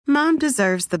Mom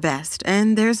deserves the best,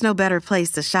 and there's no better place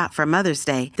to shop for Mother's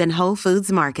Day than Whole Foods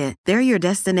Market. They're your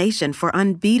destination for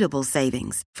unbeatable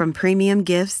savings, from premium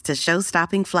gifts to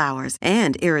show-stopping flowers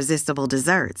and irresistible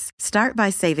desserts. Start by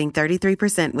saving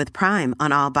 33% with Prime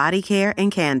on all body care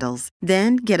and candles.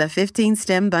 Then get a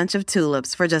 15-stem bunch of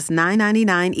tulips for just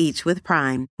 $9.99 each with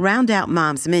Prime. Round out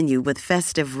Mom's menu with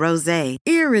festive rosé,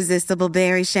 irresistible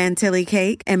berry chantilly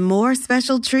cake, and more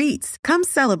special treats. Come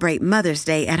celebrate Mother's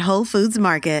Day at Whole Foods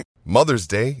Market. Mother's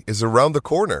Day is around the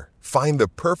corner. Find the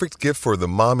perfect gift for the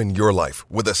mom in your life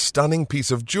with a stunning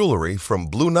piece of jewelry from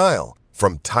Blue Nile.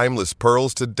 From timeless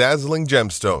pearls to dazzling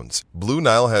gemstones, Blue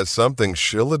Nile has something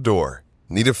she'll adore.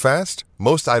 Need it fast?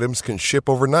 Most items can ship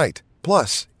overnight.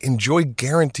 Plus, enjoy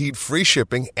guaranteed free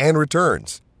shipping and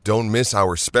returns. Don't miss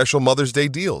our special Mother's Day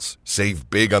deals.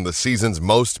 Save big on the season's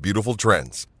most beautiful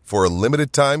trends. For a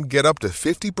limited time, get up to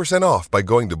 50% off by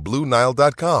going to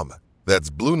BlueNile.com. That's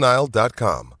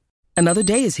BlueNile.com. Another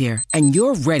day is here, and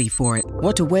you're ready for it.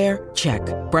 What to wear? Check.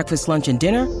 Breakfast, lunch, and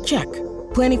dinner? Check.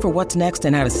 Planning for what's next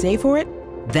and how to save for it?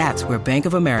 That's where Bank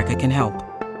of America can help.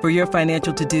 For your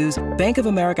financial to-dos, Bank of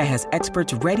America has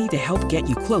experts ready to help get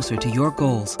you closer to your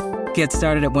goals. Get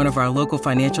started at one of our local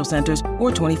financial centers or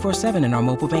 24/7 in our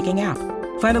mobile banking app.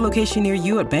 Find a location near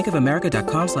you at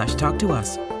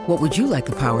bankofamerica.com/talktous. What would you like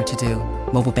the power to do?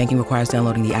 Mobile banking requires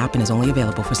downloading the app and is only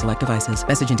available for select devices.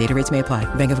 Message and data rates may apply.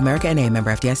 Bank of America N.A.,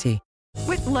 member FDIC.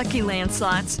 With Lucky Land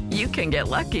Slots, you can get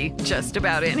lucky just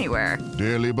about anywhere.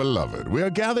 Dearly beloved, we are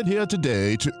gathered here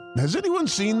today to... Has anyone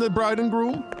seen the bride and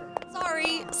groom?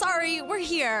 Sorry, we're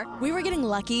here. We were getting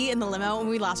lucky in the limo and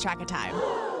we lost track of time.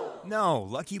 No,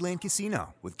 Lucky Land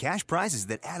Casino, with cash prizes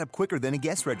that add up quicker than a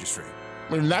guest registry.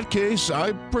 In that case,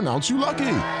 I pronounce you lucky.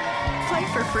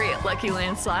 Play for free at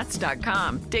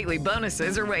LuckyLandSlots.com. Daily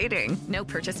bonuses are waiting. No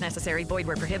purchase necessary. Void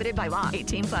where prohibited by law.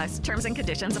 18+. Terms and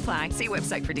conditions apply. See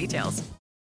website for details.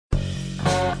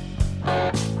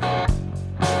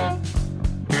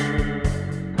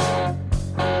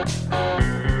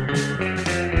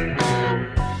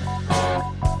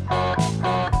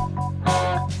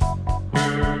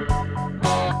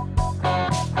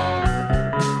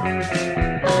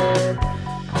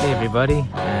 Everybody,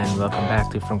 and welcome back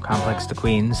to From Complex to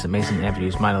Queens, Amazing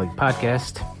Avenues Minor League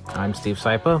Podcast. I'm Steve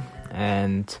Sypa,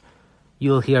 and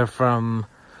you'll hear from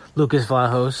Lucas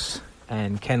Vlahos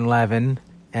and Ken Lavin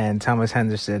and Thomas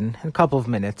Henderson in a couple of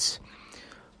minutes.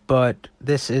 But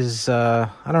this is, I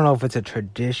don't know if it's a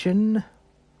tradition.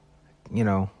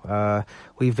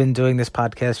 We've been doing this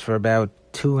podcast for about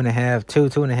two and a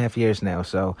half years now,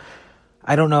 so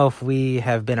I don't know if we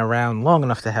have been around long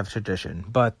enough to have tradition,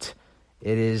 but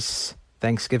it is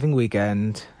Thanksgiving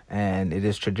weekend, and it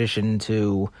is tradition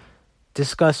to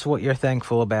discuss what you're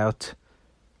thankful about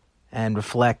and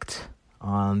reflect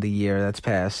on the year that's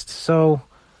passed. So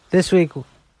this week,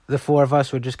 the four of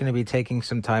us, we're just going to be taking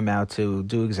some time out to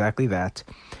do exactly that.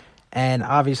 And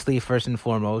obviously, first and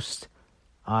foremost,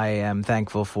 I am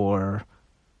thankful for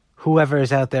whoever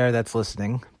is out there that's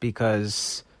listening,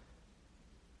 because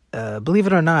believe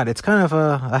it or not, it's kind of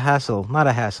a hassle. Not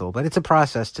a hassle, but it's a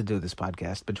process to do this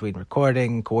podcast, between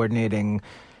recording, coordinating,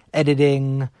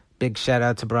 editing. Big shout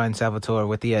out to Brian Salvatore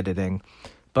with the editing.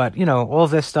 But, all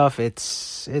this stuff,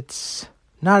 it's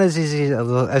not as easy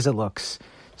as it looks.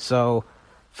 So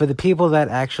for the people that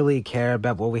actually care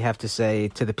about what we have to say,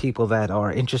 to the people that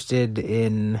are interested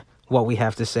in what we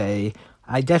have to say,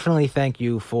 I definitely thank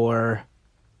you for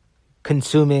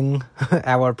consuming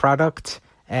our product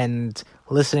and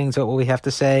listening to what we have to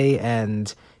say,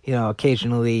 and,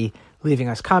 occasionally leaving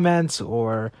us comments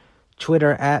or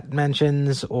Twitter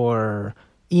 @mentions or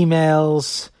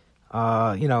emails,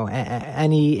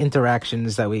 any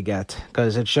interactions that we get,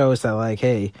 because it shows that,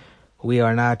 hey, we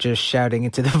are not just shouting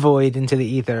into the void, into the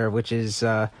ether, which is,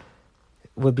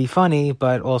 would be funny,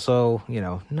 but also,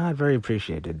 not very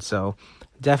appreciated. So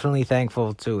definitely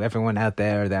thankful to everyone out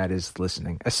there that is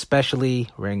listening, especially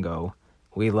Ringo.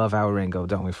 We love our Ringo,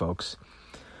 don't we, folks?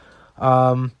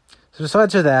 So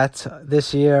besides that,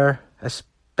 this year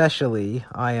especially,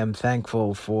 I am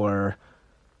thankful for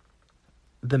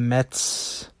the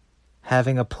Mets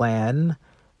having a plan,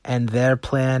 and their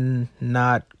plan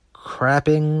not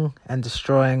crapping and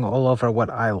destroying all over what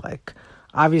I like.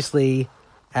 Obviously,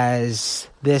 as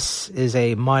this is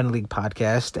a minor league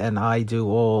podcast, and I do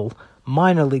all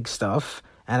minor league stuff,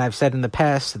 and I've said in the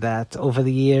past that over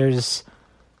the years,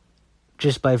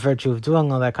 just by virtue of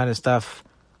doing all that kind of stuff,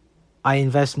 I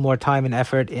invest more time and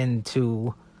effort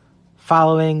into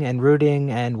following and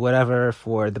rooting and whatever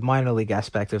for the minor league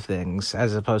aspect of things,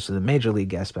 as opposed to the major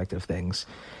league aspect of things.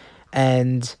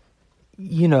 And,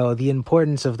 the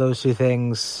importance of those two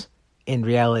things in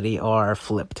reality are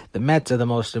flipped. The Mets are the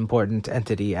most important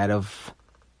entity out of,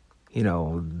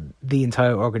 the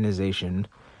entire organization.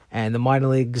 And the minor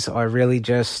leagues are really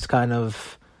just kind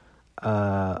of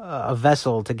a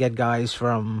vessel to get guys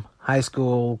from high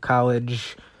school,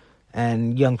 college,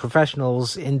 and young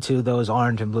professionals into those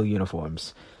orange and blue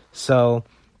uniforms. So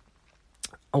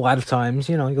a lot of times,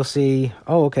 you'll see,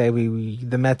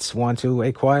 the Mets want to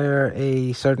acquire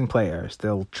a certain player.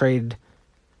 They'll trade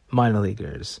minor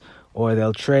leaguers, or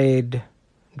they'll trade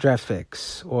draft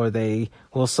picks, or they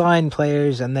will sign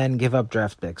players and then give up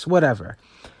draft picks, whatever.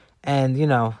 And,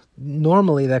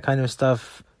 normally that kind of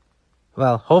stuff,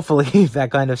 hopefully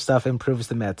that kind of stuff improves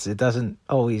the Mets. It doesn't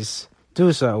always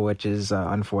do so, which is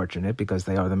unfortunate because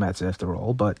they are the Mets after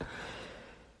all. But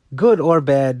good or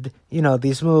bad,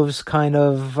 these moves kind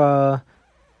of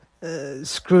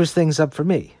screws things up for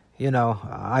me.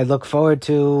 I look forward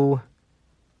to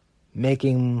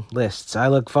making lists. I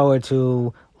look forward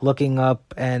to looking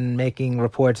up and making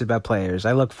reports about players.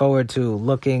 I look forward to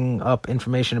looking up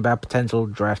information about potential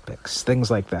draft picks,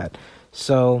 things like that.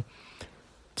 So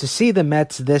to see the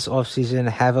Mets this offseason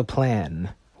have a plan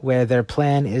where their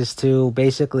plan is to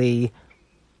basically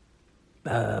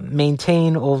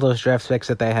maintain all those draft picks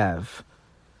that they have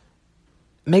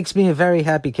makes me a very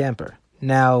happy camper.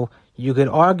 Now, you could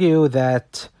argue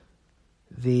that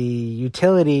the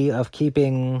utility of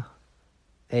keeping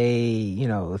a,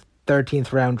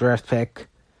 13th round draft pick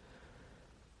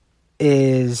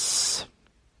is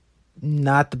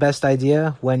not the best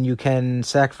idea when you can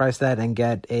sacrifice that and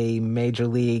get a major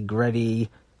league ready,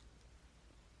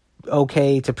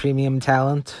 okay to premium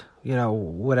talent,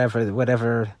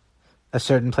 whatever a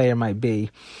certain player might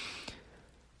be.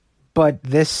 But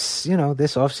this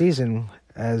offseason,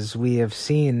 as we have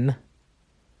seen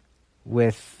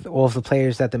with all of the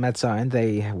players that the Mets signed,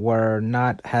 they were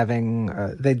not having,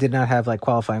 they did not have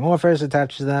qualifying offers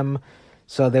attached to them,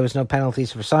 so there was no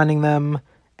penalties for signing them,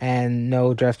 and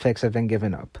no draft picks have been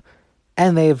given up.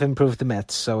 And they've improved the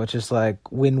Mets, so it's just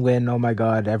win-win, oh my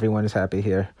god, everyone is happy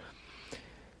here.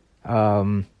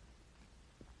 In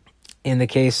the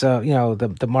case of,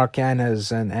 the Mark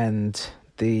Cannas and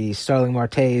the Starling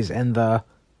Martes and the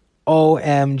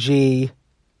OMG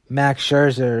Max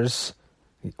Scherzers,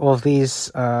 all of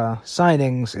these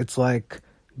signings, it's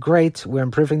great, we're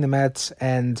improving the Mets,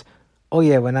 and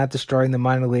we're not destroying the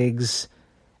minor leagues,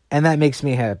 and that makes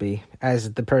me happy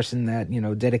as the person that,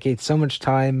 dedicates so much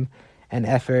time and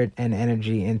effort and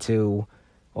energy into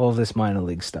all of this minor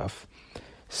league stuff.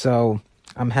 So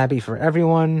I'm happy for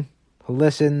everyone who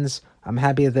listens. I'm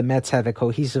happy that the Mets have a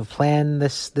cohesive plan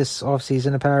this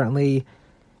offseason, apparently,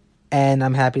 and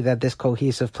I'm happy that this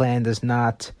cohesive plan does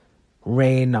not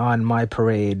rain on my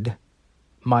parade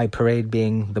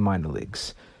being the minor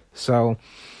leagues. So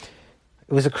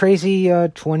it was a crazy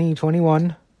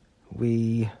 2021.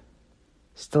 We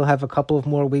still have a couple of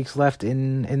more weeks left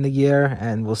in the year,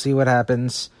 and we'll see what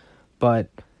happens. But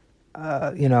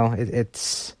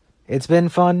it's been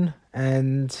fun,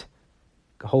 and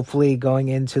hopefully going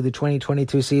into the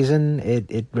 2022 season,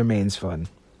 it remains fun.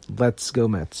 Let's go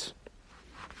Mets.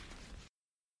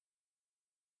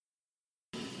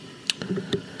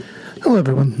 Hello,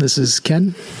 everyone. This is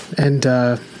Ken, and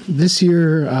this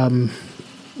year,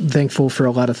 thankful for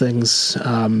a lot of things,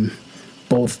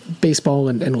 both baseball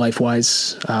and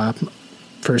life-wise.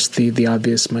 First, the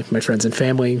obvious, my friends and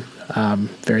family.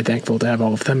 Very thankful to have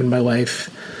all of them in my life.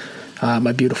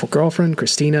 My beautiful girlfriend,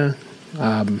 Christina.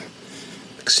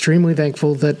 Extremely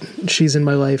thankful that she's in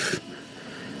my life.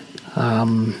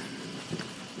 And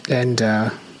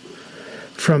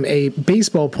from a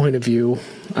baseball point of view,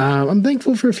 I'm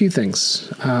thankful for a few things.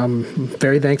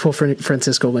 Very thankful for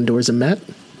Francisco Lindor's a Met.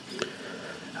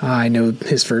 I know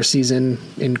his first season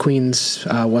in Queens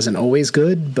wasn't always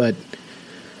good, but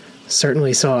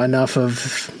certainly saw enough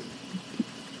of,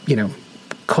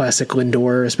 classic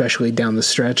Lindor, especially down the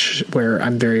stretch, where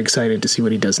I'm very excited to see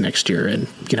what he does next year and,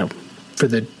 for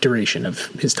the duration of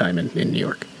his time in New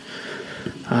York.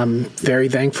 I'm very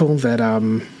thankful that,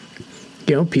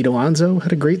 Pete Alonso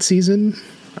had a great season.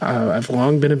 I've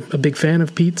long been a big fan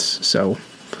of Pete's, so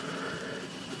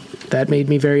that made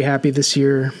me very happy this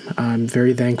year. I'm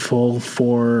very thankful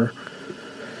for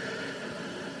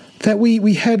that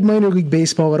we had minor league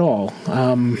baseball at all.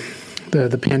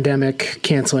 The pandemic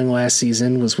canceling last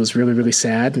season was really, really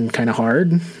sad and kind of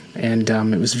hard, and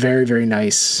it was very, very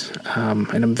nice,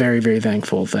 and I'm very, very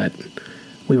thankful that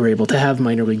we were able to have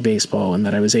minor league baseball and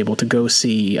that I was able to go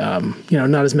see,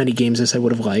 not as many games as I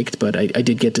would have liked, but I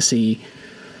did get to see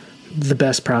the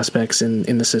best prospects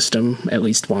in the system at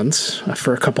least once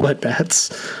for a couple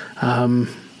at-bats.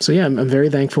 So yeah, I'm very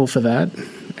thankful for that.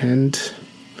 And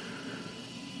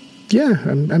Yeah,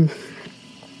 I'm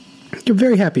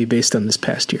very happy based on this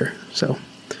past year. So,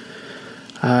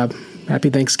 happy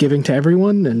Thanksgiving to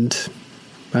everyone, and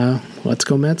let's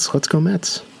go Mets. Let's go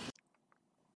Mets.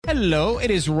 Hello,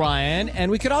 it is Ryan, and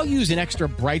we could all use an extra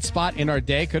bright spot in our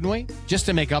day, couldn't we? Just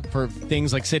to make up for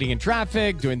things like sitting in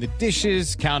traffic, doing the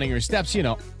dishes, counting your steps,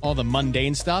 all the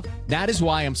mundane stuff. That is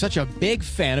why I'm such a big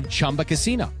fan of Chumba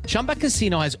Casino. Chumba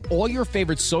Casino has all your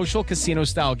favorite social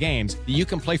casino-style games that you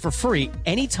can play for free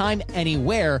anytime,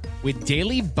 anywhere with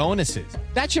daily bonuses.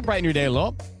 That should brighten your day a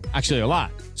little. Actually, a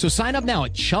lot. So sign up now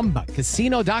at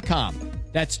ChumbaCasino.com.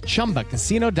 That's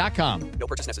ChumbaCasino.com. No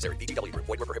purchase necessary. VGW Group.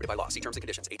 Void where prohibited by law. See terms and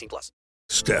conditions. 18+.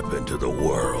 Step into the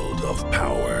world of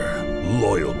power,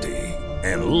 loyalty,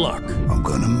 and luck. I'm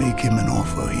gonna make him an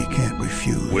offer he can't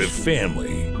refuse. With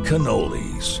family,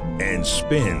 cannolis, and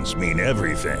spins mean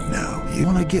everything. Now, you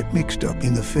wanna get mixed up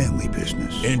in the family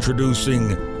business. Introducing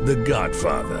The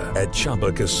Godfather at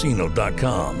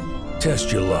ChumbaCasino.com.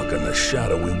 Test your luck in the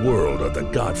shadowy world of The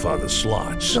Godfather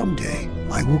slot. Someday,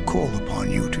 I will call upon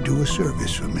you to do a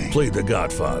service for me. Play The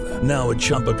Godfather, now at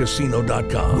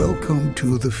ChumbaCasino.com. Welcome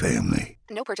to the family.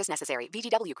 No purchase necessary.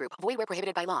 VGW Group. Void where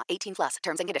prohibited by law. 18+.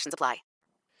 Terms and conditions apply.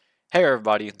 Hey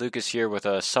everybody, Lucas here with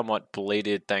a somewhat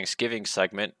belated Thanksgiving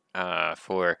segment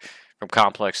from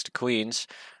Complex to Queens.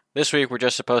 This week we're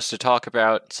just supposed to talk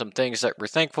about some things that we're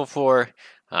thankful for.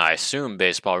 I assume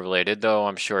baseball related, though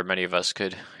I'm sure many of us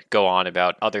could go on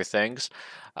about other things.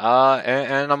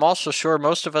 And I'm also sure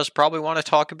most of us probably want to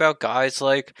talk about guys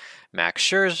like Max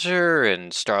Scherzer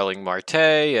and Starling Marte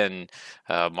and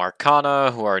Mark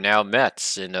Canha, who are now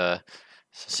Mets in a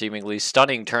seemingly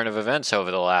stunning turn of events over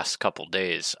the last couple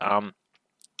days.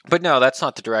 But no, that's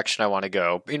not the direction I want to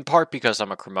go, in part because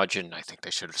I'm a curmudgeon. I think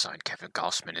they should have signed Kevin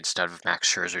Gausman instead of Max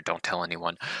Scherzer. Don't tell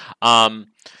anyone.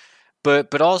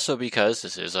 But also because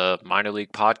this is a minor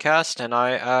league podcast, and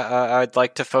I'd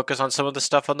like to focus on some of the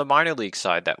stuff on the minor league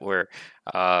side that we're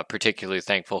particularly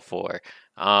thankful for.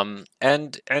 And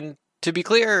to be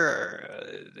clear,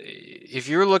 if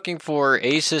you're looking for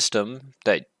a system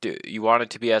that you want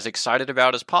it to be as excited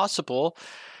about as possible,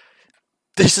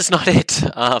 this is not it.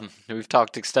 We've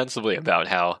talked extensively about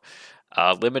how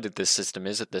limited this system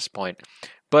is at this point,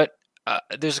 but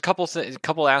there's a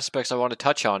couple aspects I want to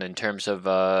touch on in terms of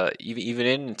even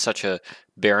in such a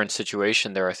barren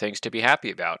situation, there are things to be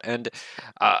happy about. And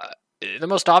the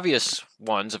most obvious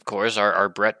ones, of course, are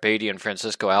Brett Baty and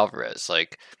Francisco Alvarez.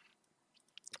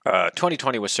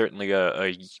 2020 was certainly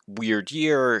a weird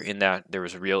year in that there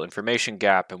was a real information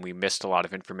gap and we missed a lot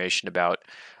of information about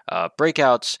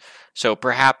breakouts. So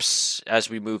perhaps as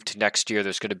we move to next year,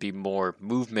 there's going to be more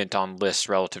movement on lists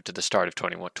relative to the start of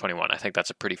 2021. I think that's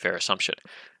a pretty fair assumption.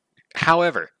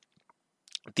 However,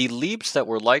 the leaps that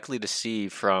we're likely to see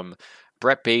from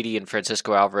Brett Baty and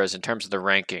Francisco Alvarez in terms of the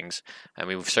rankings, I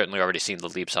mean, we've certainly already seen the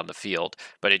leaps on the field,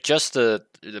 but the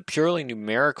purely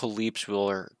numerical leaps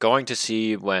we're going to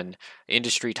see when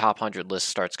industry top 100 list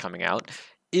starts coming out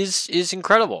is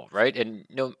incredible, right? And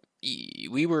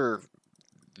we were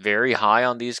very high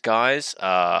on these guys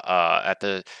at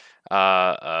the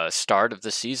start of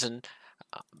the season,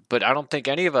 but I don't think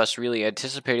any of us really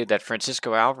anticipated that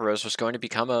Francisco Alvarez was going to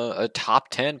become a top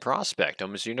 10 prospect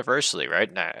almost universally, right?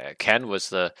 Ken was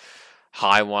the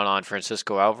high one on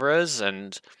Francisco Alvarez,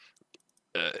 and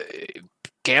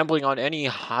gambling on any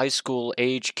high school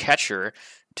age catcher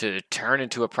to turn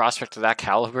into a prospect of that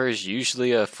caliber is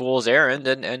usually a fool's errand,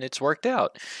 and it's worked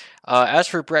out. As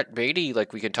for Brett Baty,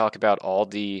 we can talk about all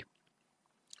the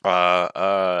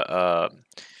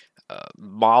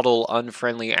model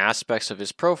unfriendly aspects of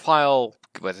his profile,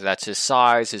 whether that's his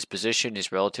size, his position,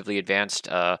 his relatively advanced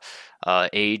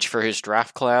age for his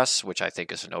draft class, which I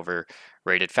think is an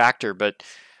overrated factor, but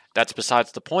that's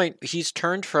besides the point. He's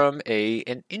turned from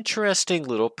an interesting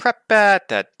little prep bat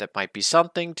that might be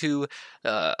something to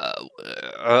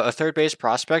a third base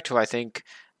prospect who I think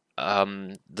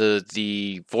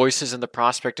the voices in the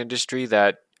prospect industry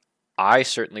that I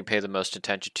certainly pay the most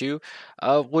attention to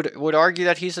would argue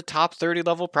that he's a top 30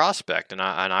 level prospect, and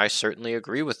I certainly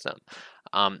agree with them.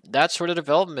 That sort of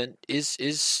development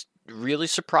is really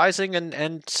surprising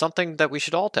and something that we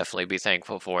should all definitely be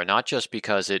thankful for, not just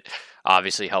because it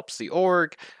obviously helps the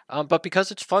org, but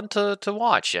because it's fun to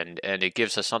watch and it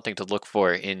gives us something to look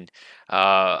for in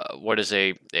what is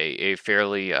a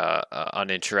fairly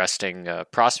uninteresting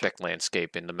prospect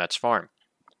landscape in the Mets farm.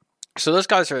 So those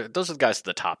are the guys at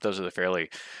the top. Those are the fairly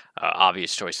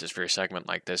obvious choices for a segment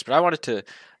like this. But I wanted to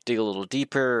dig a little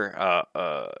deeper,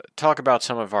 talk about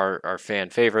some of our fan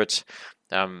favorites.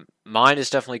 Mine is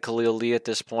definitely Khalil Lee at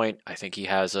this point. I think he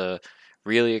has a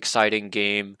really exciting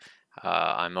game.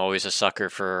 I'm always a sucker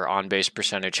for on-base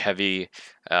percentage heavy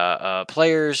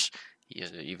players,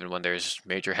 even when there's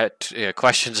major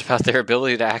questions about their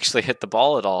ability to actually hit the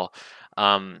ball at all.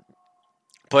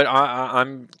 But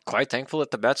I'm quite thankful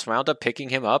that the Mets wound up picking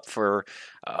him up for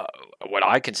what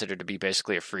I consider to be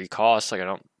basically a free cost. Like, I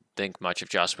don't think much of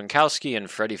Josh Winkowski,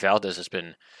 and Freddie Valdez has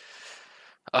been,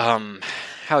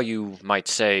 how you might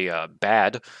say,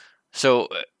 bad. So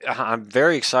I'm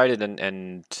very excited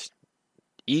and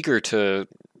eager to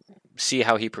see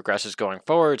how he progresses going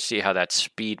forward, see how that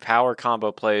speed-power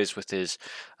combo plays with his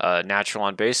natural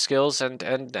on-base skills,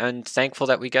 and thankful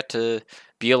that we get to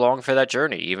be along for that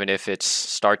journey, even if it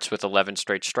starts with 11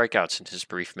 straight strikeouts in his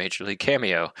brief Major League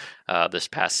cameo this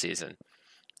past season.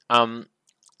 And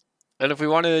if we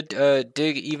want to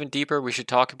dig even deeper, we should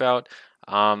talk about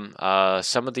some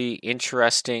of the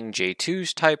interesting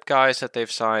J2s type guys that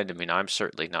they've signed. I mean, I'm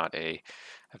certainly not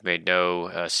I've made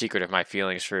no secret of my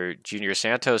feelings for Junior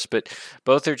Santos, but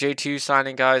both their J2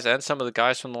 signing guys and some of the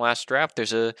guys from the last draft,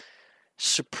 there's a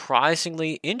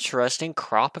surprisingly interesting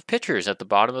crop of pitchers at the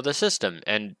bottom of the system.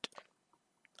 And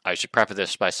I should preface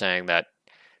this by saying that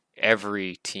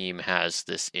every team has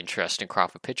this interesting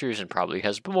crop of pitchers and probably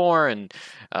has more and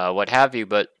what have you.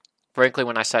 But frankly,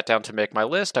 when I sat down to make my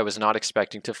list, I was not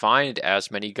expecting to find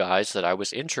as many guys that I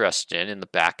was interested in the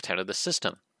back 10 of the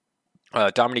system.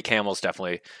 Dominique Hamel is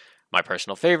definitely my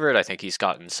personal favorite. I think he's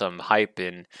gotten some hype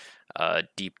in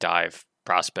deep dive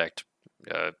prospect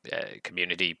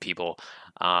community people.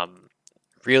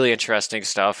 Really interesting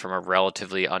stuff from a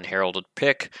relatively unheralded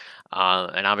pick,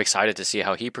 and I'm excited to see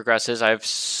how he progresses. I have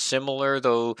similar,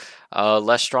 though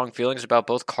less strong feelings about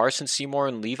both Carson Seymour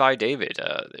and Levi David.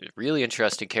 Really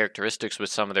interesting characteristics with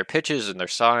some of their pitches and their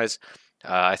size.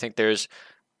 I think there's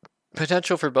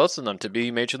potential for both of them to be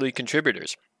major league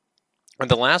contributors. And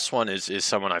the last one is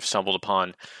someone I've stumbled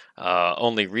upon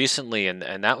only recently,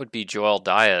 and that would be Joel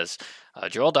Diaz.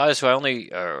 Joel Diaz, who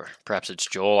or perhaps it's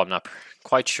Joel, I'm not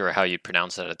quite sure how you'd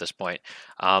pronounce that at this point,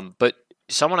 but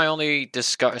someone I only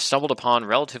stumbled upon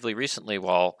relatively recently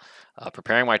while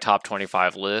preparing my top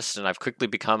 25 list, and I've quickly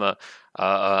become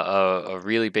a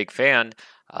really big fan.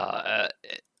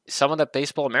 Someone that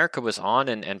Baseball America was on,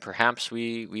 and perhaps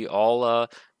we all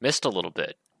missed a little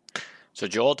bit. So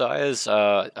Joel Diaz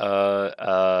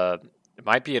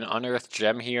might be an unearthed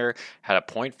gem here. Had a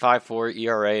 .54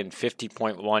 ERA and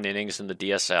 50.1 innings in the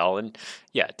DSL. And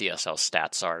yeah, DSL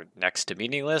stats are next to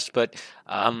meaningless, but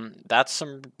that's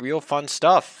some real fun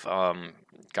stuff.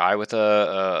 Guy with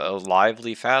a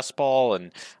lively fastball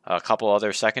and a couple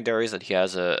other secondaries that he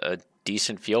has a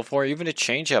decent feel for. Even a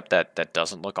changeup that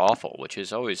doesn't look awful, which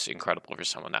is always incredible for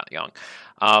someone that young.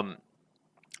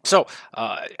 So,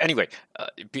 anyway,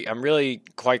 I'm really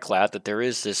quite glad that there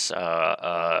is this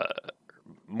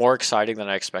more exciting than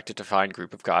I expected to find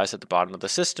group of guys at the bottom of the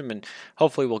system, and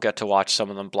hopefully we'll get to watch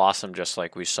some of them blossom just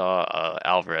like we saw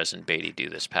Alvarez and Beatty do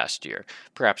this past year.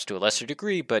 Perhaps to a lesser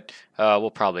degree, but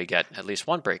we'll probably get at least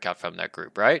one breakout from that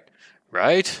group, right?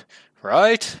 Right?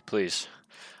 Please.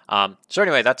 So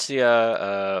anyway, that's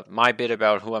the my bit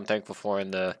about who I'm thankful for in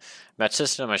the Met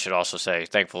system. I should also say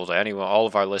thankful to all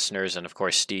of our listeners, and of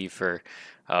course Steve for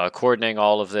coordinating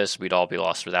all of this. We'd all be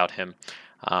lost without him.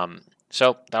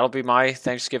 So that'll be my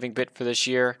Thanksgiving bit for this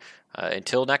year.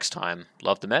 Until next time,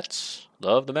 love the Mets.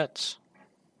 Love the Mets.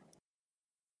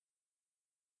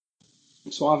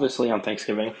 So obviously on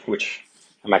Thanksgiving, which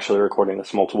I'm actually recording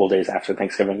this multiple days after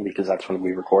Thanksgiving because that's when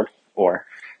we record or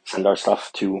send our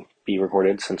stuff to be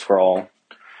recorded since we're all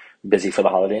busy for the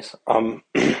holidays.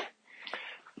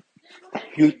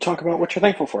 You talk about what you're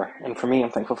thankful for. And for me,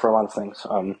 I'm thankful for a lot of things.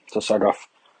 To start off,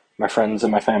 my friends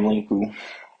and my family who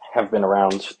have been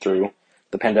around through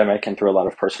the pandemic and through a lot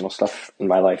of personal stuff in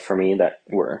my life for me that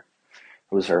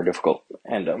was very difficult.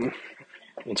 And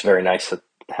it's very nice that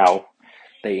how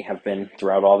they have been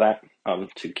throughout all that,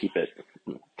 to keep it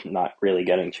not really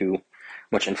getting too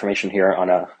much information here on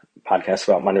a podcast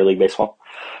about minor league baseball.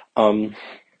 While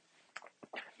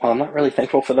I'm not really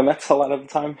thankful for the Mets a lot of the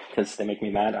time because they make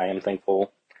me mad, I am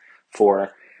thankful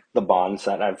for the bonds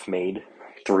that I've made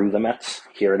through the Mets.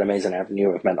 Here at Amazing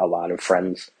Avenue, I've met a lot of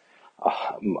friends,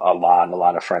 a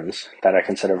lot of friends that I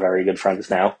consider very good friends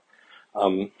now.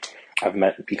 I've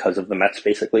met because of the Mets,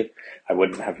 basically. I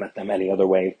wouldn't have met them any other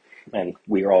way, and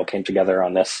we all came together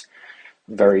on this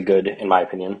very good, in my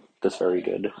opinion, this very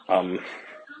good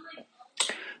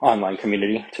online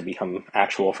community to become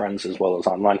actual friends as well as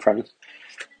online friends.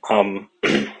 I'm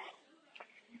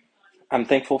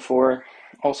thankful for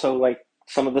also like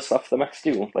some of the stuff the Mets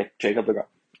do, like Jacob deGrom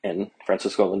and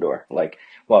Francisco Lindor. Like,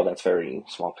 well, that's very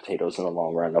small potatoes in the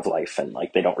long run of life, and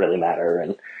like they don't really matter.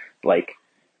 And like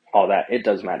all that, it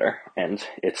does matter. And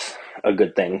it's a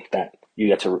good thing that you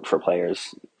get to root for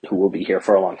players who will be here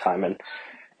for a long time. And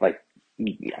like,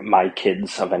 my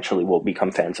kids eventually will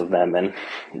become fans of them. And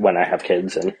when I have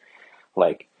kids, and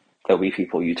like, there'll be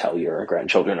people you tell your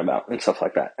grandchildren about and stuff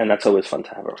like that. And that's always fun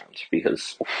to have around,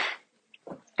 because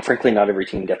frankly, not every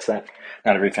team gets that.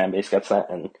 Not every fan base gets that.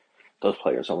 And those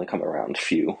players only come around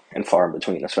few and far in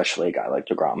between, especially a guy like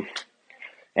DeGrom.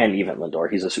 And even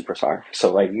Lindor, he's a superstar.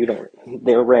 So like,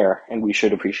 they're rare, and we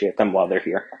should appreciate them while they're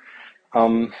here.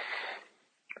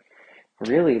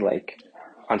 Really, like,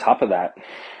 on top of that,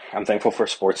 I'm thankful for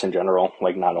sports in general,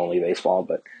 like not only baseball,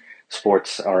 but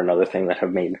sports are another thing that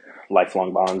have made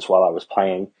lifelong bonds while I was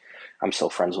playing. I'm still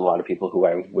friends with a lot of people who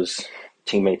I was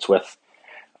teammates with.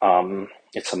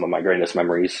 It's some of my greatest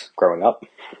memories growing up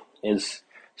is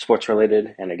sports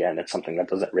related. And again, it's something that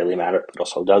doesn't really matter, but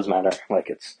also does matter. Like,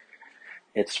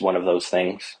 it's one of those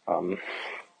things. I'm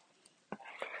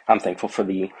thankful for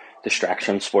the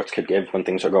distraction sports could give when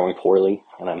things are going poorly,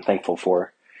 and I'm thankful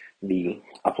for the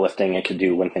uplifting it could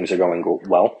do when things are going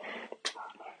well.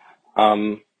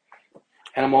 And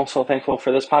I'm also thankful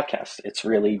for this podcast. It's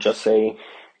really just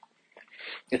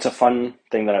it's a fun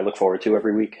thing that I look forward to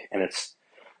every week, and it's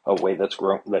a way that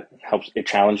helps. It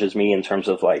challenges me in terms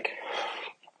of like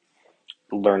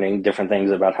learning different things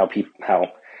about how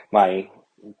my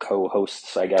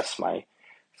co-hosts, I guess, my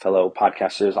fellow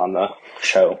podcasters on the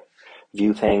show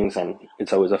view things, and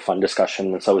it's always a fun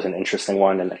discussion. It's always an interesting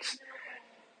one, and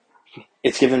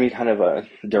it's given me kind of a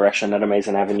direction at a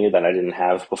Mason Avenue that I didn't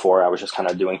have before. I was just kind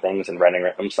of doing things and writing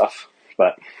random stuff,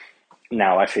 but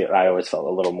now I always felt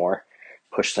a little more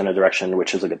pushed in a direction,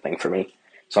 which is a good thing for me.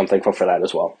 So I'm thankful for that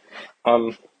as well.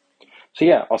 So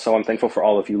yeah, also I'm thankful for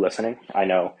all of you listening. I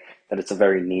know that it's a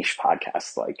very niche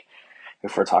podcast. Like,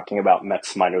 if we're talking about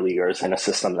Mets minor leaguers in a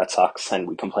system that sucks, and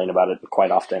we complain about it quite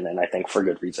often, and I think for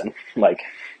good reason. Like,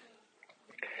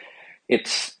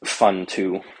 it's fun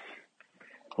to,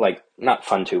 like, not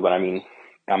fun to, but I mean,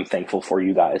 I'm thankful for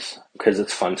you guys, because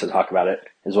it's fun to talk about it,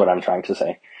 is what I'm trying to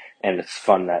say. And it's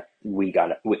fun that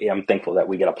I'm thankful that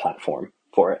we get a platform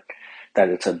for it, that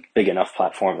it's a big enough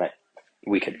platform that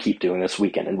we could keep doing this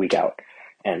week in and week out,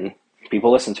 and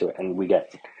people listen to it, and we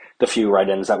get the few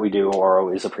write-ins that we do are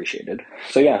always appreciated.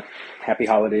 So yeah, happy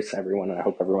holidays to everyone, and I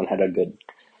hope everyone had a good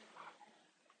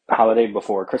holiday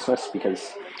before Christmas,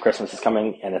 because Christmas is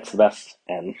coming and it's the best,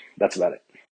 and that's about it.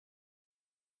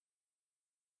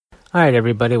 All right,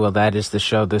 everybody. Well, that is the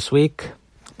show this week.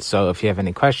 So if you have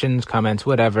any questions, comments,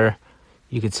 whatever,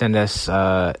 you could send us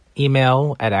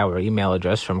email at our email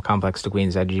address from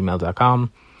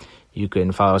complextoqueens@gmail.com. You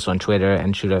can follow us on Twitter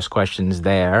and shoot us questions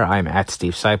there. I'm at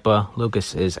Steve Sypa.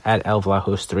 Lucas is at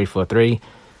Elvlahos343.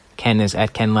 Ken is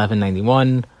at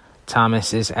Ken1191.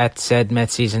 Thomas is at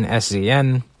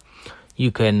SaidMetsSeasonSZN.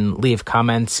 You can leave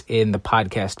comments in the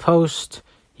podcast post.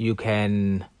 You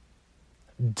can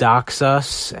dox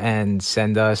us and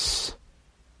send us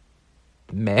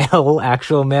mail,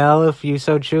 actual mail, if you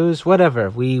so choose. Whatever.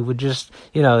 We would just,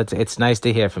 it's nice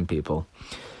to hear from people.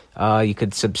 You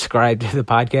could subscribe to the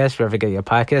podcast wherever you get your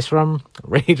podcast from,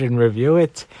 rate and review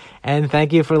it, and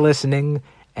thank you for listening,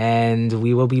 and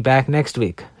we will be back next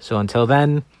week. So until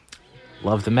then,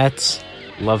 love the Mets,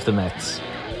 love the Mets.